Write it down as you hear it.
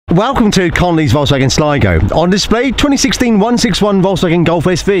Welcome to Conley's Volkswagen Sligo. On display, 2016 161 Volkswagen Golf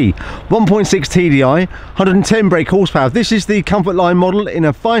SV, 1.6 TDI, 110 brake horsepower. This is the Comfortline model in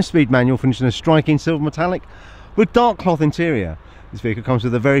a 5-speed manual, finished in a striking silver metallic with dark cloth interior. This vehicle comes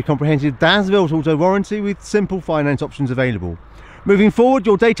with a very comprehensive DAS-built auto warranty with simple finance options available. Moving forward,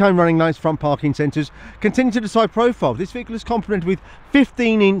 your daytime running lights, front parking sensors continue to the side profile. This vehicle is complemented with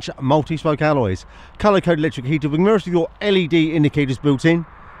 15-inch multi-spoke alloys, colour-coded electric heated wing mirrors with your LED indicators built in,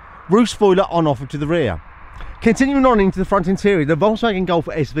 roof spoiler on offer to the rear. Continuing on into the front interior, the Volkswagen Golf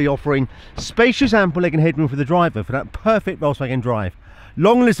SV offering spacious ample leg and headroom for the driver for that perfect Volkswagen drive.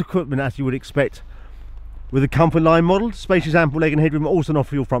 Long list of equipment as you would expect with the Comfortline model. Spacious ample leg and headroom also on offer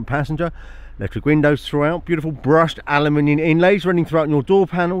for your front passenger. Electric windows throughout, beautiful brushed aluminium inlays running throughout your door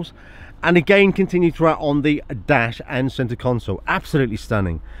panels, and again continue throughout on the dash and centre console. Absolutely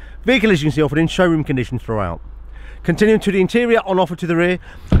stunning. Vehicle, as you can see, offered in showroom condition throughout. Continuing to the interior, on offer to the rear.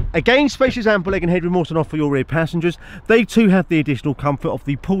 Again, spacious ample leg and headroom also on offer for your rear passengers. They too have the additional comfort of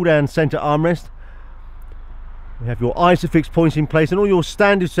the pull down centre armrest. You have your ISOFIX points in place and all your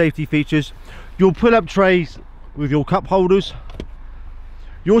standard safety features. Your pull up trays with your cup holders.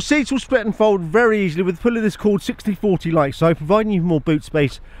 Your seats will split and fold very easily with pull of this called 60/40 like so, providing you more boot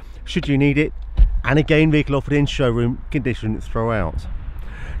space should you need it. And again, vehicle offered in showroom condition throughout.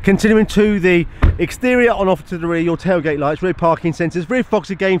 Continuing to the exterior, on offer to the rear, your tailgate lights, rear parking sensors, rear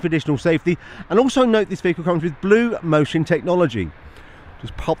fogs again for additional safety. And also note this vehicle comes with Blue Motion technology.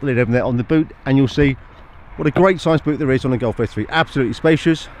 Just pop the lid over there on the boot and you'll see what a great size boot there is on a Golf SV. Absolutely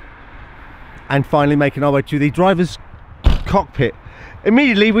spacious. And finally making our way to the driver's cockpit.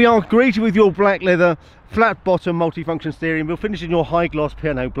 Immediately we are greeted with your black leather, flat bottom multifunction steering wheel, finished in your high gloss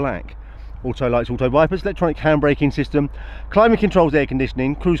piano black. Auto lights, auto wipers, electronic handbraking system, climate controls, air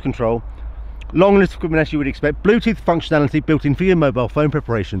conditioning, cruise control, long list of equipment as you would expect, Bluetooth functionality built in for your mobile phone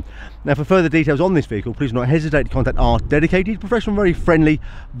preparation. Now for further details on this vehicle, please do not hesitate to contact our dedicated, professional, very friendly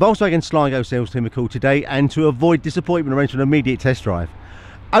Volkswagen Sligo sales team a call today, and to avoid disappointment, arrange an immediate test drive.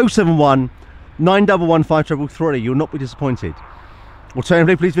 071 911 5333, you'll not be disappointed.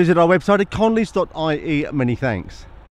 Alternatively, please visit our website at conleys.ie. Many thanks.